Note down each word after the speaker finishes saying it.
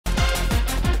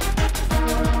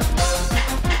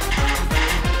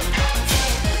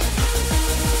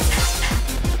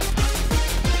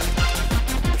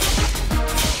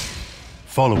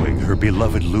Following her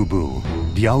beloved Lu Bu,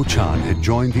 Diao Chan had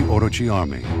joined the Orochi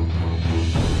army.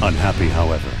 Unhappy,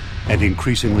 however, and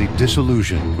increasingly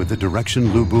disillusioned with the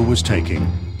direction Lu Bu was taking,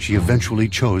 she eventually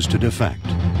chose to defect.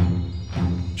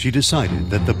 She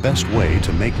decided that the best way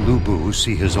to make Lu Bu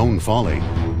see his own folly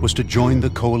was to join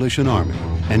the coalition army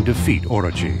and defeat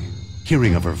Orochi.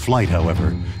 Hearing of her flight,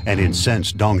 however, an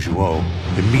incensed Dong Zhuo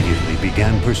immediately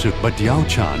began pursuit, but Diao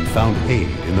Chan found aid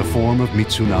in the form of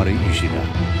Mitsunari Ishida,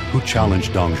 who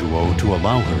challenged Dong Zhuo to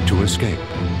allow her to escape.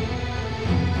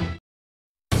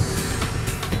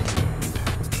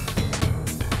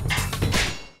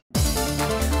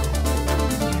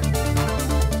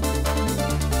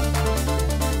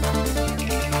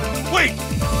 Wait!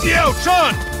 Diao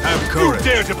Chan! Have courage.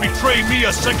 You dare to betray me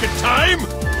a second time?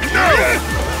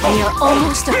 No! We are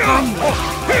almost upon you.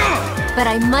 But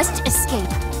I must escape,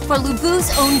 for Lu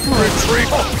Bu's own good. Retreat!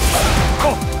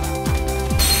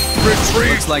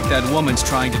 Retreat! Looks like that woman's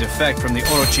trying to defect from the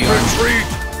Orochi army.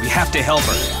 Retreat! We have to help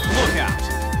her. Look out!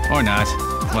 Or not.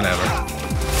 Whatever.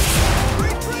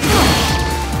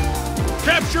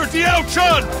 Capture Diao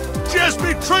Chan! She has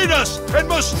betrayed us and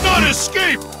must not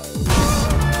escape!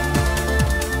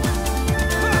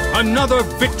 Another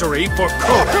victory for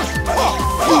courage!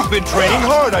 You've been training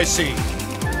hard, I see.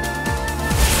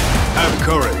 Have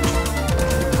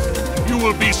courage. You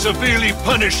will be severely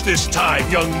punished this time,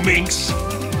 young minx.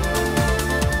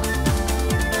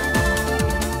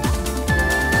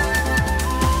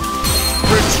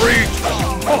 Retreat!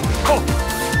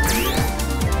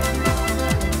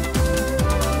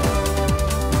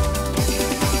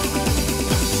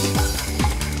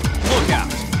 Look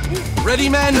out! Ready,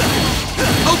 men?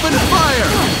 Open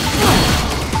fire!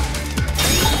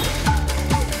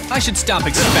 I should stop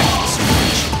expecting so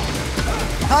much.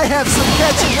 I have some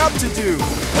catching up to do.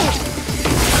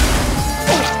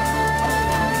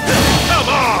 Come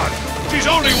on! She's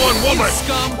only one woman!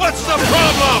 Scum. What's the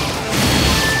problem?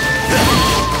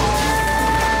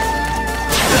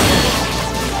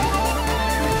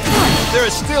 There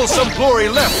is still some glory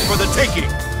left for the taking.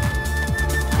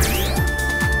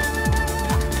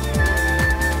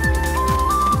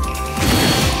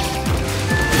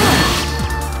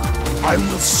 I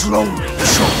will slowly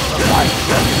show the light.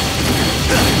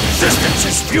 Resistance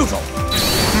is futile.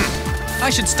 I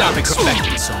should stop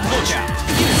expecting so much. Look out!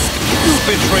 You've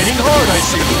been training hard, I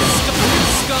see.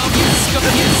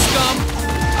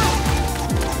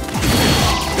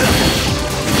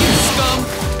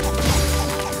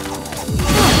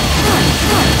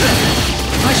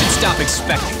 I should stop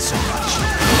expecting so much.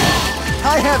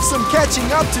 I have some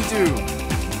catching up to do.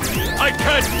 I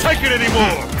can't take it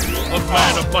anymore! A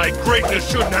man of my greatness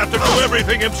shouldn't have to do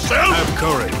everything himself! Have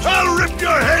courage. I'll rip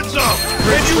your heads off!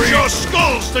 And use your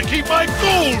skulls to keep my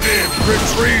gold in!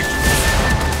 Retreat!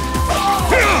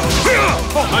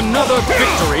 Another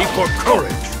victory for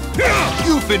courage!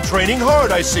 You've been training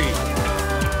hard, I see.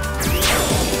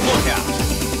 Look out!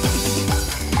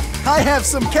 I have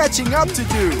some catching up to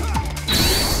do.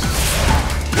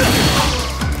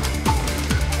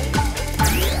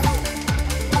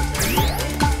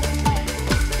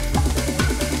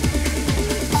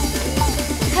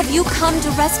 Have you come to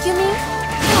rescue me?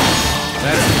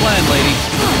 That's the plan, lady.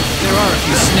 There are a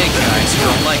few snake guys who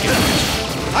don't like it much.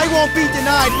 I won't be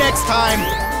denied next time.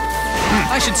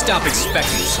 I should stop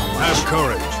expecting so much. Have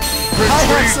courage. I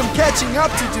have some catching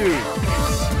up to do.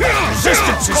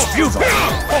 Resistance is futile.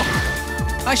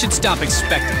 I should stop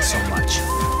expecting so much.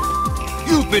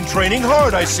 You've been training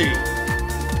hard, I see.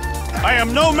 I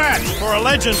am no match for a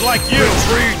legend like you.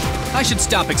 Retreat! I should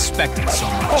stop expecting so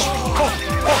much.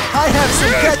 I have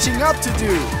some catching up to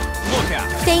do. Look out!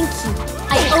 Thank you.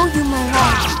 I owe you my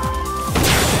life.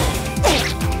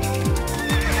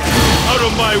 Out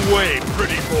of my way,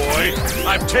 pretty boy.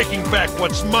 I'm taking back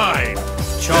what's mine.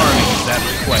 Charming as that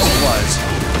request was,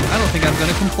 I don't think I'm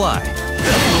gonna comply.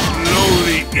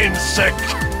 Lowly insect.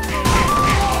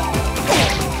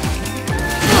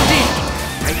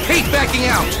 I hate backing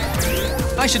out!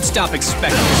 I should stop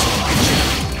expecting so much.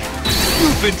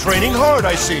 You've been training hard,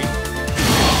 I see.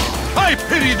 I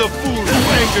pity the fool who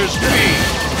angers me.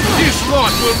 His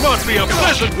lot will not be a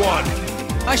pleasant one.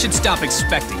 I should stop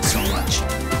expecting so much.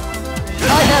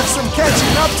 I have some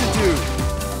catching up to do.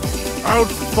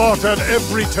 Outfought at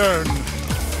every turn.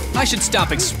 I should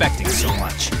stop expecting so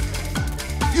much.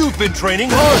 You've been training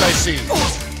hard, I see.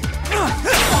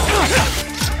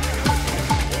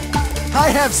 I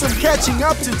have some catching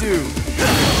up to do.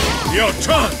 Your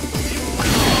tongue.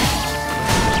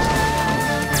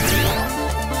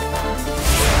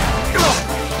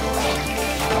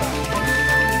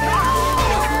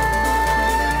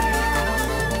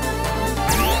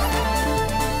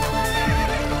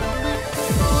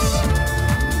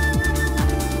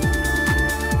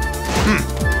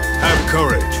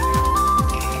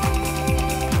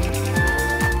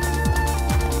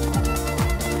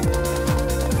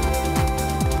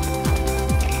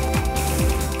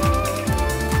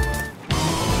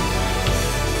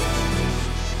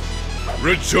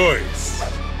 Rejoice.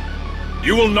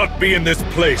 You will not be in this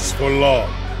place for long.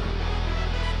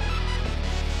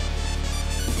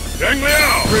 Zhang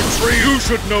Liao! Retreat! You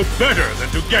should know better than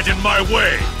to get in my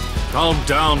way! Calm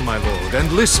down, my lord,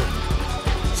 and listen.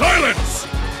 Silence!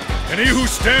 Any who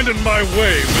stand in my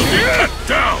way will be cut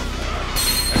down!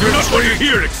 And you're not going to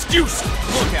hear excuses!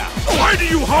 Look out! Why do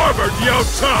you harbor Diao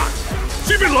Chan?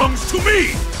 She belongs to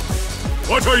me!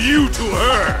 What are you to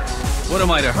her? What am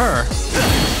I to her?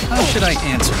 How should I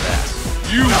answer that?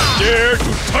 You dare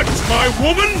to touch my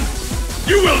woman?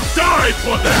 You will die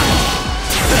for that!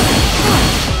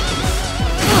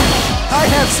 I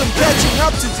have some catching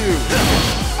up to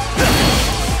do.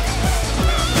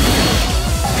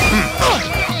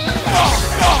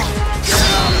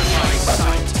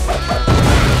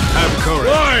 Have courage.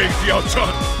 Why, Diao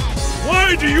Chan?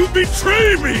 Why do you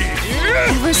betray me?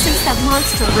 Ever since that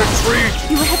monster Retreat!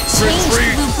 you have changed,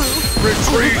 Retreat! Lu Bu. I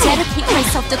Retreat! will dedicate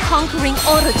myself to conquering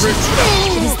Orochi.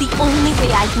 It is the only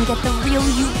way I can get the real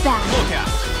you back. Look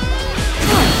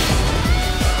out!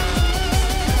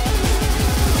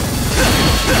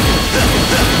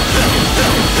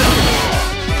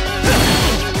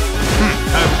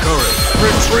 Have courage.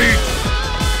 Retreat!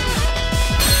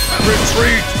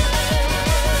 Retreat!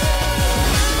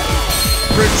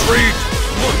 Retreat!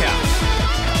 Look out!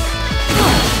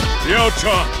 Diao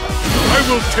Chan, I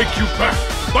will take you back,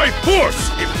 by force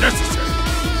if necessary.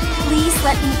 Please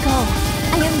let me go.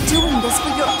 I am doing this for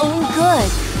your own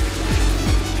good.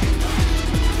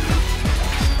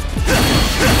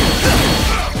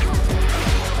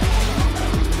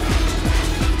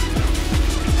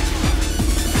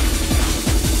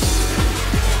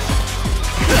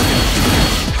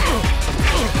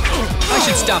 I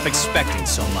should stop expecting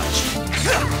so much.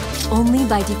 Only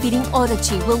by defeating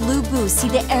Orochi will Lu Bu see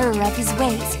the error of his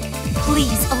ways.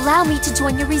 Please allow me to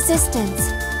join your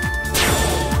resistance.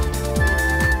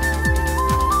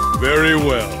 Very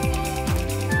well.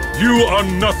 You are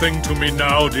nothing to me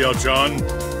now, Diao Chan.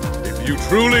 If you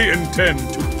truly intend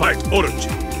to fight Orochi,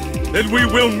 then we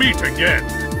will meet again.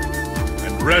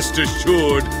 And rest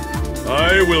assured,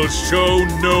 I will show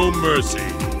no mercy.